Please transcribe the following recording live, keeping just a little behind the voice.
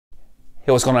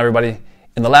Hey, what's going on everybody?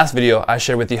 In the last video, I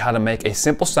shared with you how to make a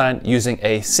simple sign using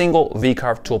a single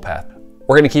V-Carve toolpath.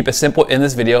 We're going to keep it simple in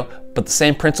this video, but the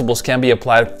same principles can be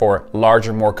applied for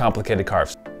larger, more complicated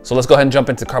carves. So let's go ahead and jump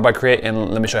into Carbide Create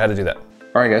and let me show you how to do that.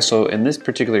 All right guys, so in this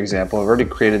particular example, I've already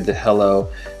created the hello,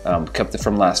 kept it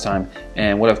from last time.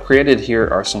 And what I've created here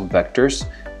are some vectors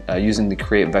using the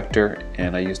create vector,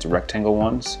 and I used the rectangle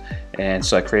ones. And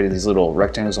so I created these little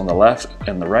rectangles on the left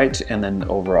and the right, and then the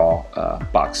overall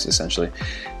box essentially.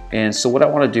 And so what I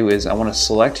want to do is I want to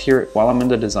select here, while I'm in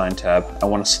the design tab, I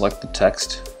want to select the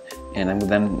text, and I'm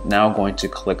then now going to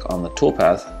click on the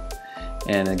toolpath.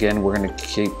 And again, we're going to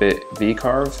keep it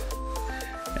V-Carve.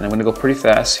 And I'm going to go pretty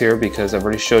fast here because I've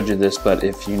already showed you this, but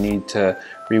if you need to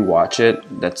rewatch it,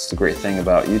 that's the great thing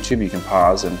about YouTube. You can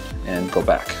pause and go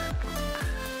back.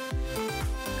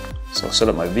 So I'll set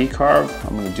up my V-Carve.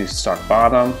 I'm going to do stock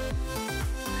bottom.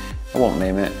 I won't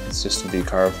name it, it's just a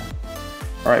V-Carve.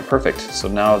 All right, perfect. So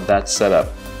now that's set up.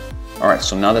 All right,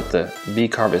 so now that the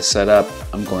V-Carve is set up,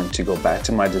 I'm going to go back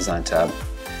to my design tab.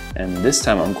 And this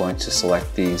time I'm going to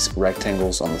select these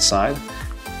rectangles on the side.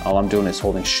 All I'm doing is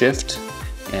holding Shift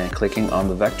and clicking on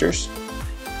the vectors.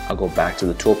 I'll go back to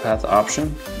the toolpath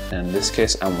option. In this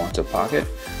case, I want to pocket.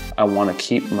 I want to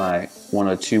keep my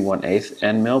 102 1/8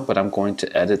 end mill, but I'm going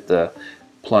to edit the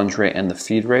plunge rate and the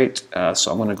feed rate.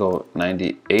 So I'm going to go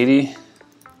 90/80.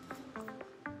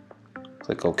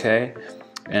 Click OK.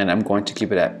 And I'm going to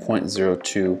keep it at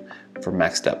 0.02 for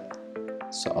max step.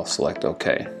 So I'll select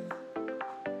OK.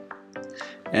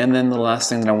 And then the last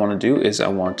thing that I want to do is I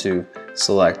want to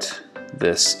select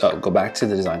this, go back to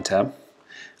the design tab.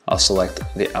 I'll select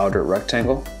the outer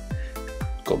rectangle,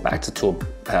 go back to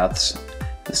toolpaths.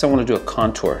 This I want to do a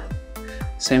contour.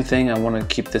 Same thing, I want to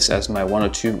keep this as my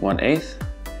 102 1/8.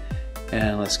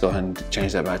 And let's go ahead and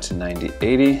change that back to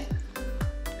 90/80.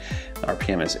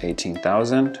 RPM is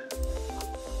 18,000.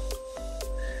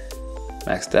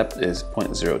 Max depth is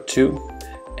 0.02.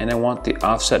 And I want the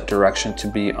offset direction to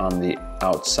be on the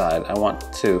outside. I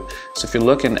want to, so if you're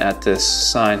looking at this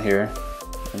sign here,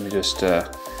 let me just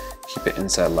keep it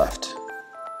inside left.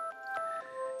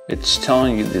 It's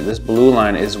telling you that this blue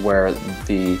line is where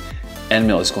the end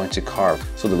mill is going to carve.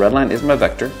 So the red line is my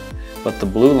vector, but the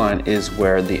blue line is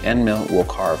where the end mill will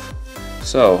carve.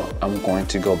 So I'm going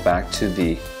to go back to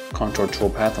the contour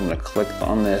toolpath. I'm going to click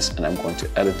on this and I'm going to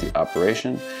edit the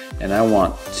operation, and I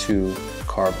want to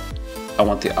carve. I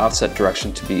want the offset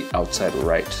direction to be outside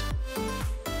right.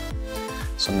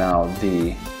 So now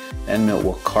the end mill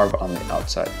will carve on the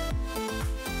outside.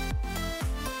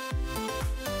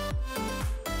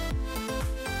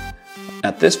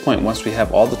 At this point, once we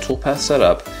have all the toolpaths set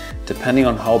up, depending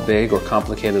on how big or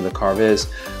complicated the carve is,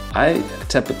 I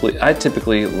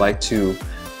typically like to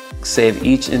save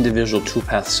each individual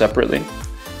toolpath separately.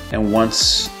 And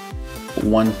once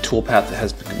one toolpath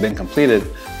has been completed,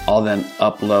 I'll then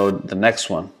upload the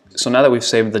next one. So now that we've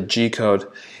saved the G code,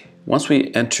 once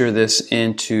we enter this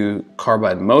into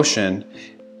Carbide Motion,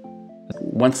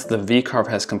 once the V-Carve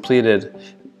has completed,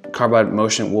 Carbide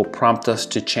Motion will prompt us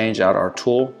to change out our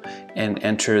tool and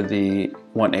enter the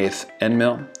 1/8 end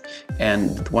mill.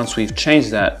 And once we've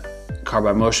changed that,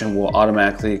 Carbide Motion will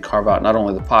automatically carve out not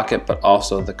only the pocket, but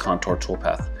also the contour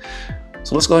toolpath.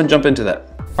 So let's go ahead and jump into that.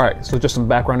 All right, so just some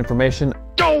background information.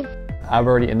 I've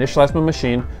already initialized my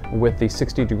machine with the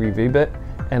 60-degree V-bit,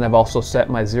 and I've also set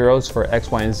my zeros for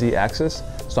X, Y, and Z axis.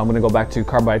 So I'm gonna go back to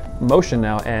Carbide Motion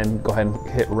now and go ahead and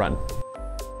hit run.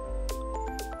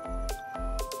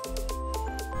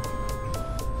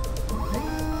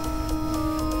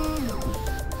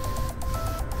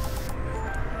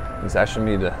 It's asking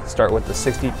me to start with the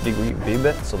 60-degree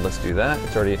V-bit, so let's do that.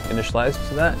 It's already initialized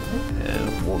to that,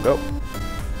 and we'll go.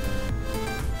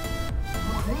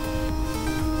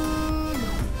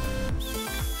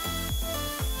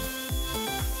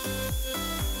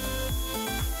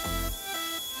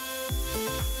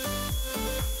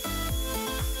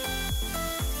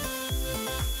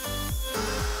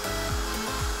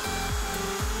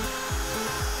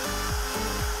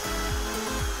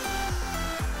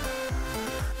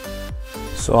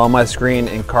 So on my screen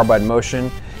in Carbide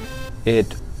Motion,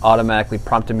 it automatically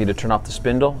prompted me to turn off the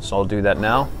spindle, so I'll do that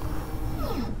now.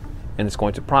 And it's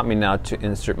going to prompt me now to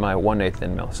insert my 1/8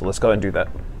 end mill. So let's go ahead and do that.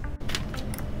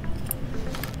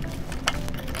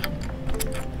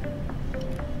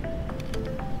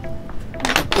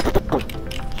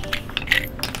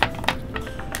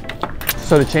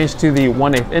 So to change to the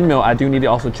 1/8 end mill, I do need to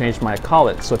also change my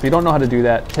collet. So if you don't know how to do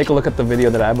that, take a look at the video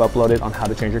that I've uploaded on how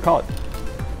to change your collet.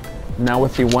 Now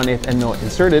with the 1/8 end mill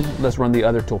inserted, let's run the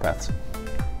other toolpaths.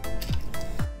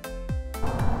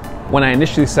 When I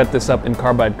initially set this up in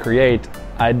Carbide Create,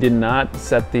 I did not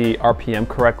set the RPM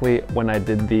correctly when I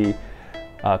did the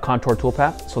contour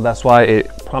toolpath, so that's why it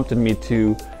prompted me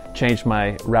to change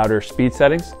my router speed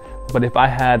settings. But if I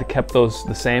had kept those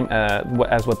the same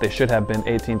as what they should have been,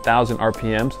 18,000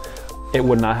 RPMs, it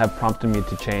would not have prompted me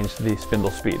to change the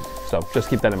spindle speed. So just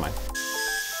keep that in mind.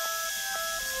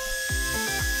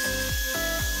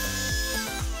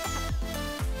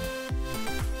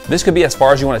 This could be as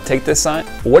far as you want to take this sign,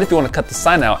 but what if you want to cut the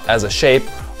sign out as a shape,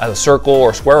 as a circle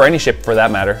or square or any shape for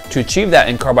that matter? To achieve that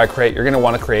in Carbide Create, you're going to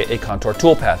want to create a contour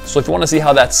toolpath. So if you want to see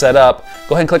how that's set up,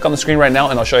 go ahead and click on the screen right now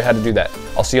and I'll show you how to do that.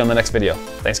 I'll see you on the next video.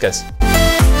 Thanks guys.